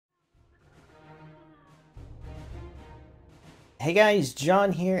Hey guys,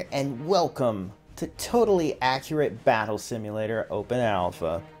 John here, and welcome to Totally Accurate Battle Simulator Open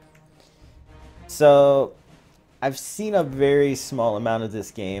Alpha. So, I've seen a very small amount of this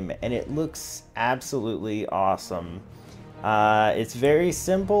game, and it looks absolutely awesome. It's very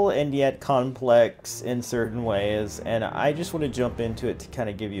simple and yet complex in certain ways, and I just want to jump into it to kind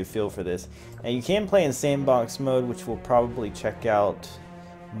of give you a feel for this. Now, you can play in sandbox mode, which we'll probably check out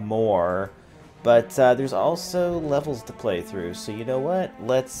more. But there's also levels to play through, so you know what?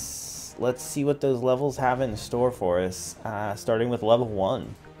 Let's see what those levels have in store for us, starting with level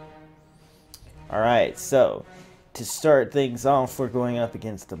 1. Alright, so to start things off, we're going up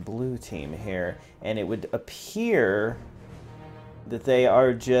against the blue team here, and it would appear that they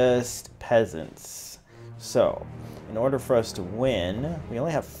are just peasants. So, in order for us to win, we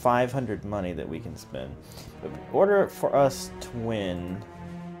only have 500 money that we can spend. But in order for us to win,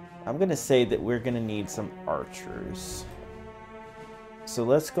 I'm going to say that we're going to need some archers. So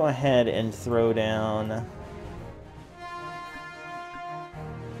let's go ahead and throw down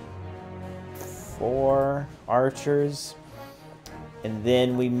 4 archers. And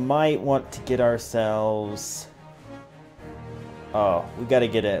then we might want to get ourselves... Oh, we gotta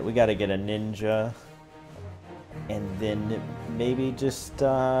get a ninja. And then maybe just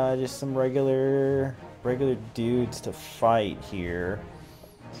some regular dudes to fight here.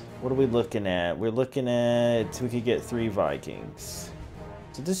 What are we looking at? We're looking at... we could get 3 Vikings.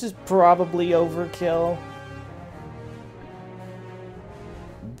 So this is probably overkill.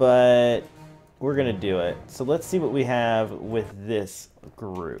 But we're going to do it. So let's see what we have with this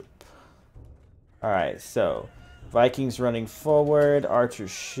group. Alright, so Vikings running forward,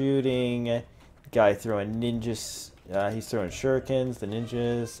 archers shooting, guy throwing ninjas. He's throwing shurikens, the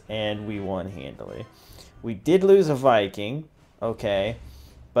ninjas, and we won handily. We did lose a Viking. Okay.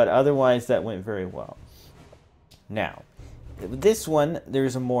 But otherwise, that went very well. Now, this one,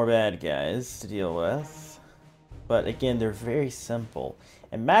 there's more bad guys to deal with. But again, they're very simple.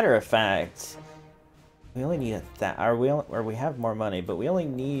 And matter of fact, we only need we have more money, but we only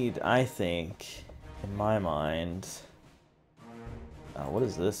need, I think, in my mind... what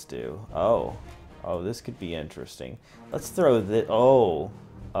does this do? Oh, this could be interesting. Let's throw this... Oh,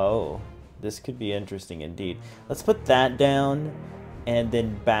 this could be interesting indeed. Let's put that down. And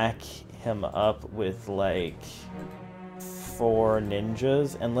then back him up with like 4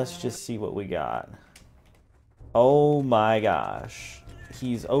 ninjas, and let's just see what we got. Oh my gosh.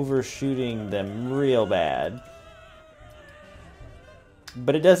 He's overshooting them real bad.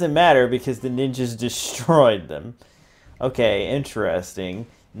 But it doesn't matter because the ninjas destroyed them. Okay, interesting.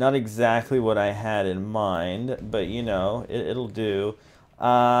 Not exactly what I had in mind, but you know, it'll do.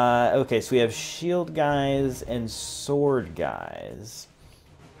 Okay, so we have shield guys and sword guys.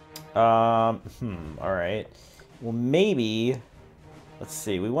 Alright. Well, maybe... let's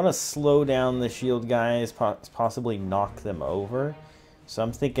see. We want to slow down the shield guys, possibly knock them over. So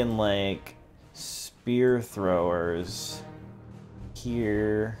I'm thinking, like, spear throwers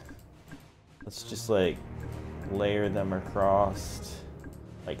here. Let's just, like, layer them across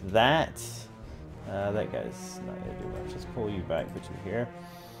like that. That guy's not going to do much. Let's pull you back, put you here.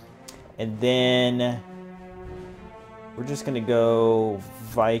 And then we're just going to go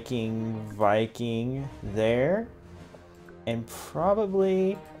Viking there. And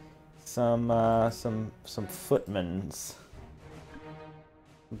probably some footmans.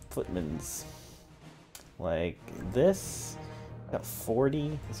 Footmans. Like this. Got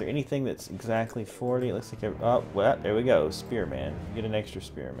 40. Is there anything that's exactly 40? It looks like... oh, well, there we go. Spearman. You get an extra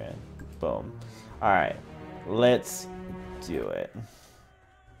spearman. Boom. Alright, let's do it.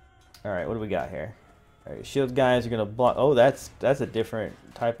 Alright, what do we got here? Alright, shield guys are gonna block. Oh, that's a different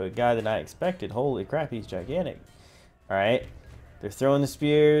type of guy than I expected. Holy crap, he's gigantic. Alright, they're throwing the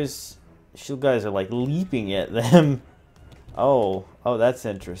spears. Shield guys are like leaping at them. Oh, that's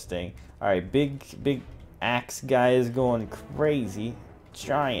interesting. Alright, big axe guy is going crazy.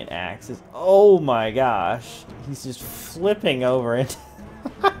 Giant axes. Oh my gosh. He's just flipping over it.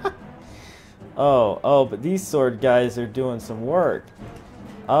 Oh, but these sword guys are doing some work.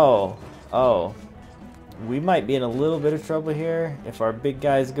 Oh. We might be in a little bit of trouble here if our big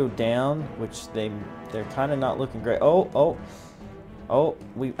guys go down, which they're kind of not looking great. I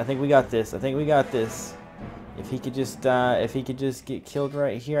think we got this. If he could just get killed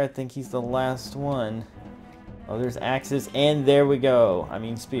right here, I think he's the last one. Oh, there's axes, and there we go. I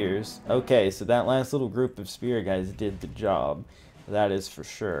mean spears. Okay, so that last little group of spear guys did the job. That is for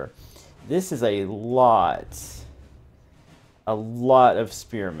sure. This is a lot of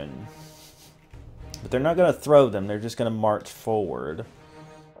spearmen. But they're not going to throw them, they're just going to march forward.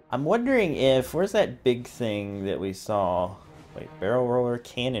 I'm wondering if... where's that big thing that we saw? Wait, barrel roller,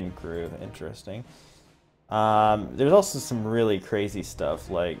 cannon crew. Interesting. There's also some really crazy stuff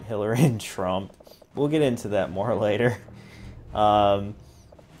like Hillary and Trump. We'll get into that more later.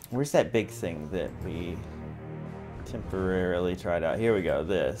 Where's that big thing that we temporarily tried out? Here we go,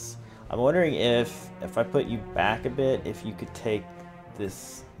 this. I'm wondering if I put you back a bit, if you could take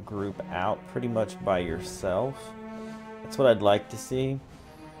this group out pretty much by yourself. That's what I'd like to see.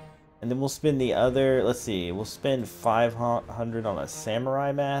 And then we'll spend the other, let's see, we'll spend 500 on a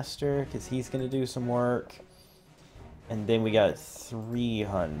samurai master, because he's going to do some work. And then we got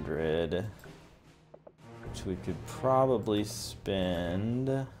 300, which we could probably spend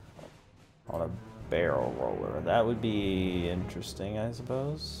on a barrel roller. That would be interesting, I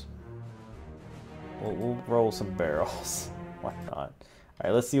suppose. We'll roll some barrels. Why not?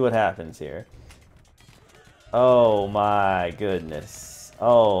 Alright, let's see what happens here. Oh my goodness.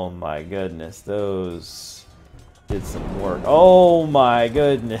 Oh my goodness. Those did some work. Oh my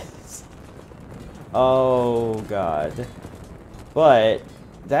goodness. Oh god. But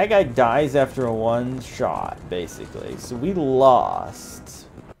that guy dies after a one shot, basically. So we lost.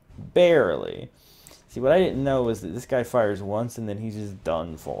 Barely. See, what I didn't know was that this guy fires once and then he's just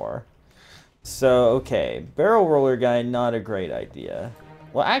done for. So, okay. Barrel roller guy, not a great idea.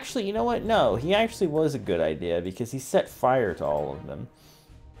 Well, actually, you know what? No, he actually was a good idea because he set fire to all of them.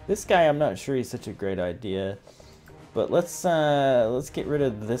 This guy, I'm not sure he's such a great idea. But let's get rid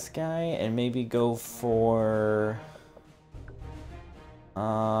of this guy and maybe go for...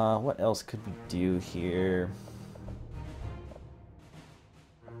 what else could we do here?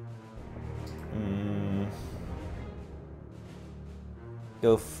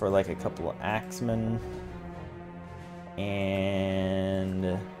 Go for like a couple of axemen.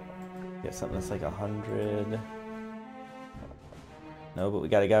 And get something that's like 100. No, but we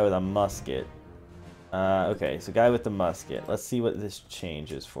got a guy with a musket. Okay, so guy with the musket. Let's see what this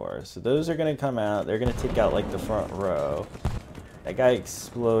changes for us. So those are going to come out. They're going to take out like the front row. That guy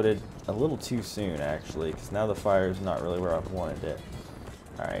exploded a little too soon, actually, because now the fire is not really where I wanted it.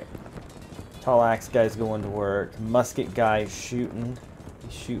 Alright. Tall axe guy's going to work. Musket guy shooting.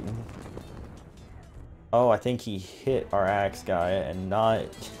 He's shooting. Oh, I think he hit our axe guy and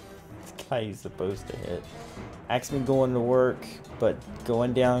not the guy he's supposed to hit. Axeman going to work, but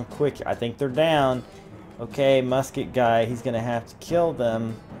going down quick. I think they're down. Okay, musket guy, he's going to have to kill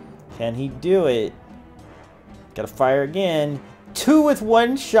them. Can he do it? Gotta fire again. 2 with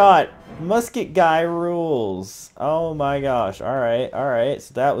 1 shot. Musket guy rules. Oh my gosh. Alright, alright.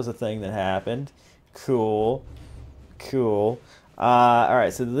 So that was a thing that happened. Cool. Cool.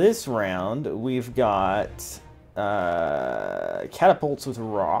 Alright, so this round we've got catapults with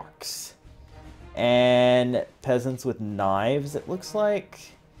rocks and peasants with knives, it looks like.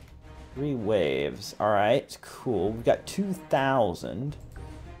 3 waves. Alright, cool. We've got 2,000.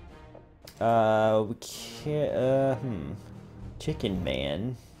 We can't, Chicken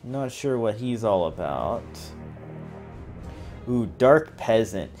Man. Not sure what he's all about. Ooh, Dark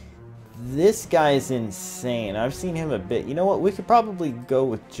Peasant. This guy's insane. I've seen him a bit. You know what? We could probably go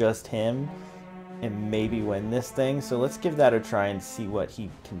with just him and maybe win this thing. So let's give that a try and see what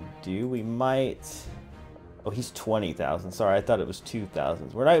he can do. We might... Oh, he's 20,000. Sorry, I thought it was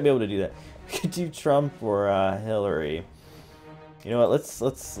 2,000. We're not gonna be able to do that. We could do Trump or Hillary. You know what?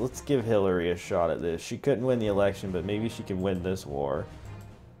 Let's give Hillary a shot at this. She couldn't win the election, but maybe she can win this war.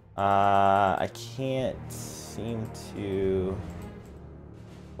 I can't seem to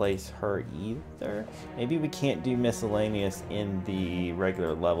place her either. Maybe we can't do miscellaneous in the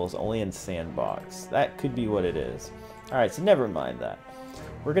regular levels, only in sandbox. That could be what it is. Alright, so never mind that.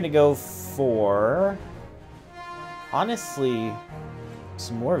 We're gonna go for... Honestly,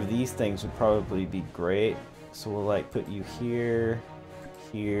 some more of these things would probably be great. So we'll like put you here,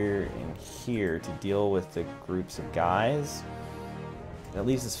 here, and here to deal with the groups of guys. That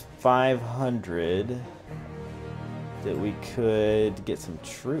leaves us 500 that we could get some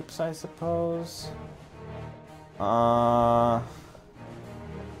troops, I suppose.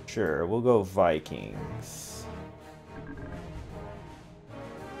 Sure, we'll go Vikings.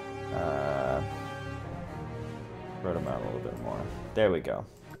 Spread them out a little bit more. There we go.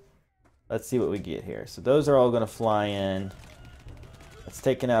 Let's see what we get here. So those are all going to fly in. It's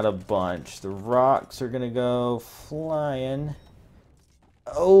taking out a bunch. The rocks are going to go flying.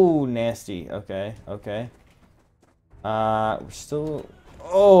 Oh, nasty. Okay, okay. We're still...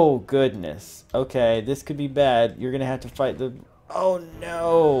 Oh, goodness. Okay, this could be bad. You're going to have to fight the... Oh,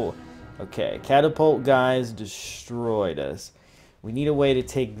 no. Okay, catapult guys destroyed us. We need a way to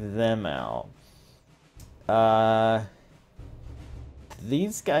take them out.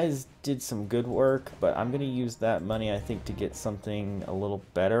 these guys did some good work, but I'm going to use that money, I think, to get something a little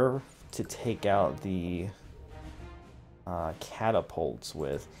better to take out the catapults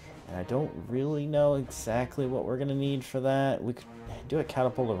with. And I don't really know exactly what we're going to need for that. We could do a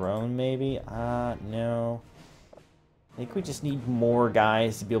catapult of our own, maybe? No. I think we just need more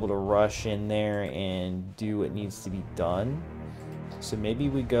guys to be able to rush in there and do what needs to be done. So maybe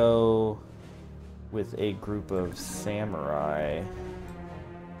we go with a group of samurai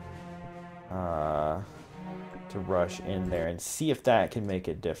to rush in there and see if that can make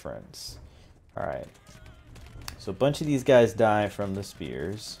a difference. Alright. So a bunch of these guys die from the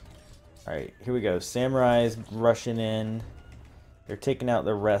spears. Alright, here we go. Samurais rushing in. They're taking out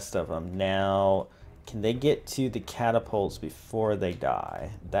the rest of them. Now, can they get to the catapults before they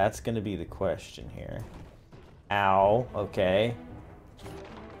die? That's going to be the question here. Ow. Okay.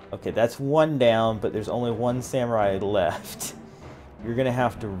 Okay, that's one down, but there's only one samurai left. You're going to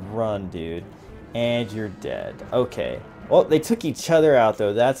have to run, dude. And you're dead. Okay. Well, they took each other out,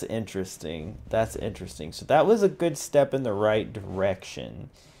 though. That's interesting. That's interesting. So that was a good step in the right direction.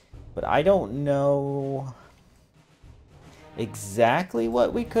 But I don't know exactly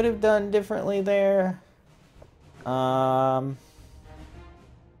what we could have done differently there. I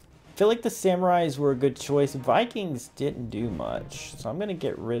feel like the samurais were a good choice. Vikings didn't do much, so I'm going to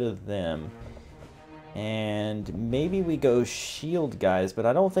get rid of them. And maybe we go shield guys, but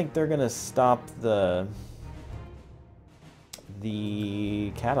I don't think they're going to stop the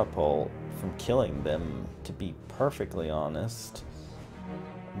catapult from killing them, to be perfectly honest.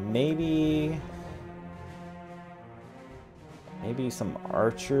 Maybe some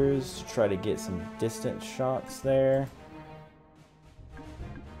archers to try to get some distance shots there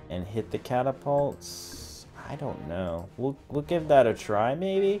and hit the catapults. I don't know. We'll give that a try,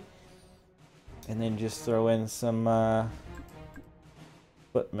 maybe, and then just throw in some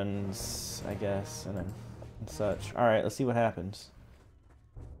footmans, I guess, and such. All right, let's see what happens.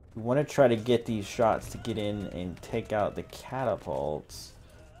 We want to try to get these shots to get in and take out the catapults.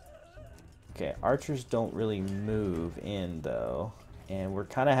 Okay, archers don't really move in, though. And we're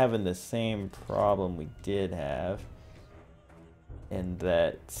kind of having the same problem we did have. In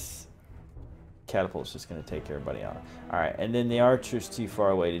that catapult's just going to take everybody out. Alright, and then the archer's too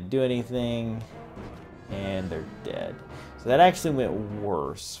far away to do anything. And they're dead. So that actually went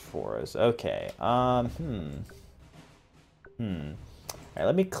worse for us. Okay, Alright,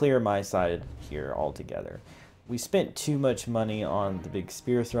 let me clear my side here altogether. We spent too much money on the big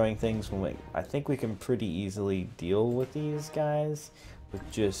spear throwing things when I think we can pretty easily deal with these guys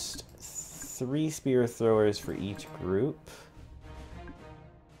with just 3 spear throwers for each group.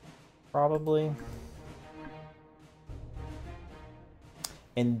 Probably.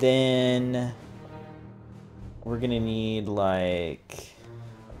 And then we're gonna need, like,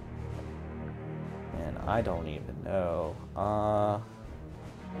 man, I don't even know.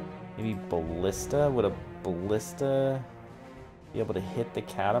 Maybe ballista? Would a ballista be able to hit the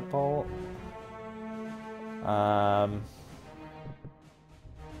catapult?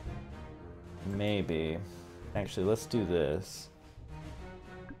 Maybe. Actually, let's do this.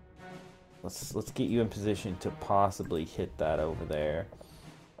 Let's get you in position to possibly hit that over there.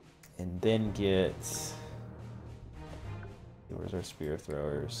 And then get... Where's our spear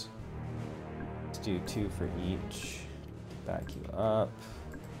throwers? Let's do 2 for each. Back you up.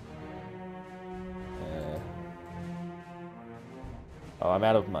 Oh, I'm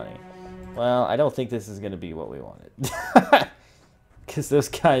out of money. Well, I don't think this is going to be what we wanted. Because those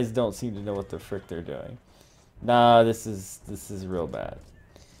guys don't seem to know what the frick they're doing. Nah, this is real bad.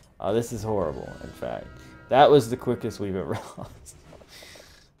 This is horrible, in fact. That was the quickest we've ever lost.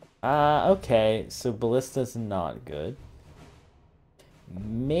 Okay, so ballista's not good.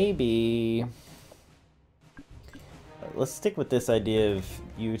 Maybe... Let's stick with this idea of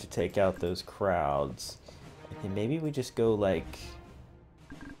you to take out those crowds. And maybe we just go, like...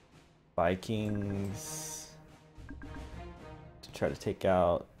 Vikings to try to take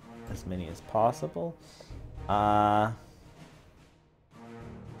out as many as possible. And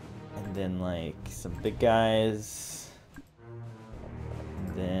then like some big guys.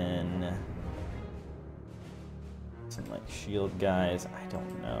 And then some like shield guys. I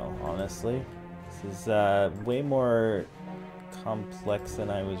don't know, honestly. This is way more complex than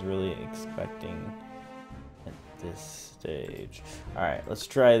I was really expecting at this stage. Alright, let's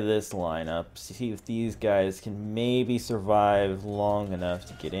try this lineup. See if these guys can maybe survive long enough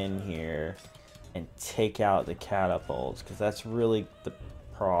to get in here and take out the catapults, because that's really the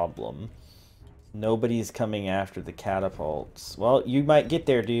problem. Nobody's coming after the catapults. Well, you might get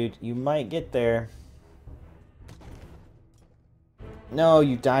there, dude. You might get there. No,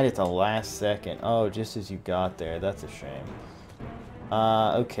 you died at the last second. Oh, just as you got there. That's a shame.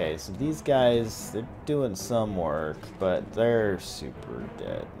 Okay, so these guys, they're doing some work, but they're super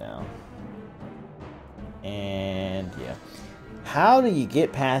dead now. And, yeah. How do you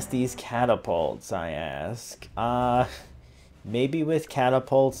get past these catapults, I ask? Maybe with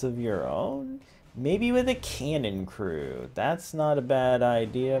catapults of your own? Maybe with a cannon crew. That's not a bad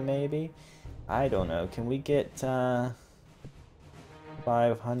idea, maybe? I don't know. Can we get,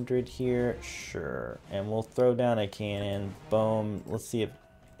 500 here? Sure. And we'll throw down a cannon. Boom. Let's see if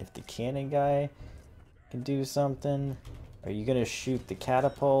the cannon guy can do something. Are you gonna shoot the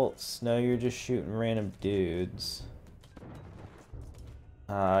catapults? No, you're just shooting random dudes.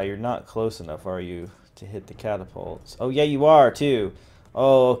 You're not close enough, are you, to hit the catapults? Oh, yeah, you are, too.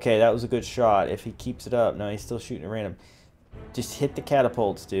 Oh, okay, that was a good shot. If he keeps it up. No, he's still shooting at random. Just hit the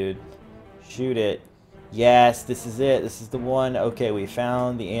catapults, dude. Shoot it. Yes, this is it. This is the one. Okay, we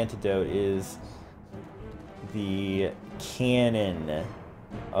found the antidote is the cannon.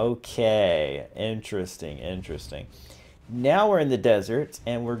 Okay, interesting, interesting. Now we're in the desert,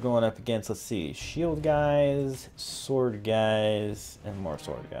 and we're going up against, let's see, shield guys, sword guys, and more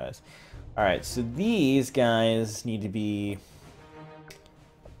sword guys. Alright, so these guys need to be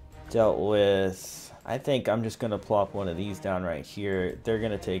dealt with. I think I'm just going to plop one of these down right here. They're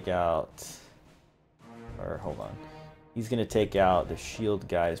going to take out... Or, hold on. He's going to take out the shield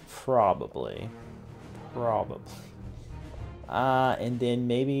guys, probably. Probably. And then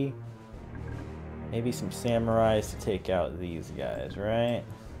maybe some samurais to take out these guys, right?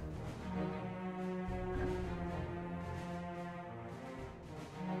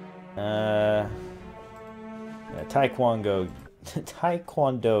 Yeah, Taekwondo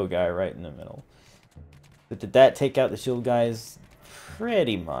guy right in the middle. But did that take out the shield guys?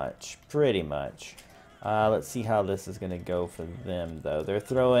 Pretty much. Pretty much. Let's see how this is going to go for them, though. They're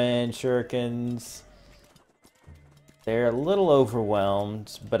throwing shurikens. They're a little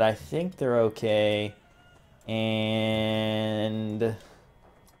overwhelmed, but I think they're okay. And...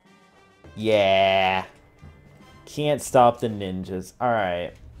 yeah. Can't stop the ninjas.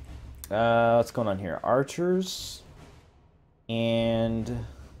 Alright. What's going on here? Archers. And...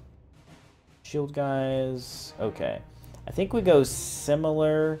 shield guys. Okay. I think we go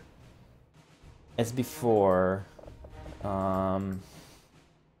similar as before.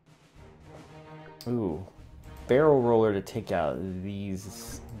 Ooh. Barrel roller to take out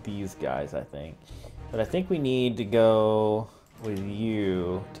these guys, I think. But I think we need to go with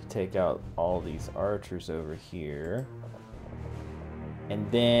you to take out all these archers over here. And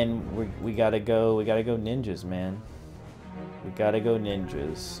then we gotta go ninjas, man. We gotta go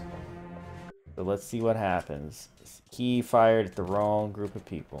ninjas. So let's see what happens. He fired at the wrong group of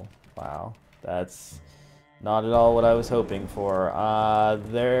people. Wow. That's not at all what I was hoping for.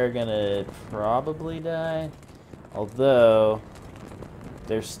 They're gonna probably die. Although,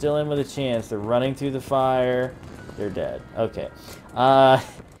 they're still in with a chance. They're running through the fire. They're dead. Okay.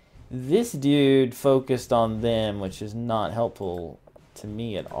 This dude focused on them, which is not helpful to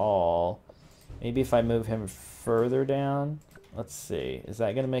me at all. Maybe if I move him further down. Let's see. Is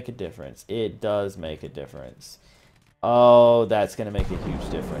that going to make a difference? It does make a difference. Oh, that's going to make a huge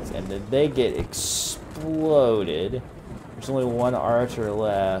difference. And then they get exploded. There's only one archer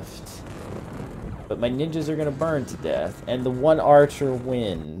left. But my ninjas are going to burn to death. And the one archer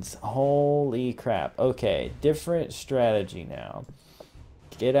wins. Holy crap. Okay, different strategy now.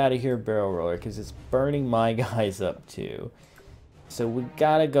 Get out of here, barrel roller, because it's burning my guys up too. So we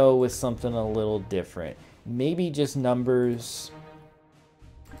got to go with something a little different. Maybe just numbers.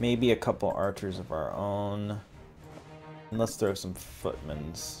 Maybe a couple archers of our own. And let's throw some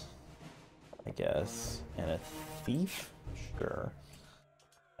footmans, I guess. And a thief? Sure.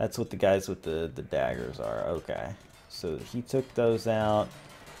 That's what the guys with the daggers are. Okay. So he took those out.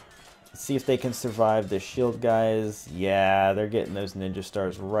 Let's see if they can survive the shield guys. Yeah, they're getting those ninja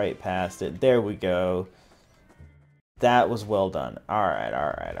stars right past it. There we go. That was well done. Alright,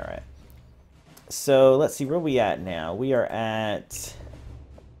 alright, alright. So let's see, where are we at now? We are at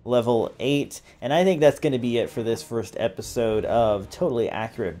level 8. And I think that's going to be it for this first episode of Totally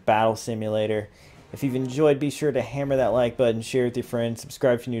Accurate Battle Simulator. If you've enjoyed, be sure to hammer that like button, share with your friends,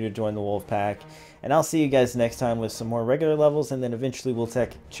 subscribe if you're new to join the Wolf Pack. And I'll see you guys next time with some more regular levels, and then eventually we'll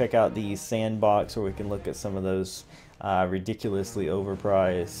check out the sandbox where we can look at some of those ridiculously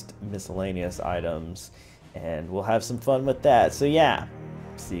overpriced miscellaneous items. And we'll have some fun with that. So yeah,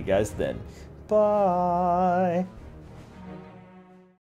 see you guys then. Bye!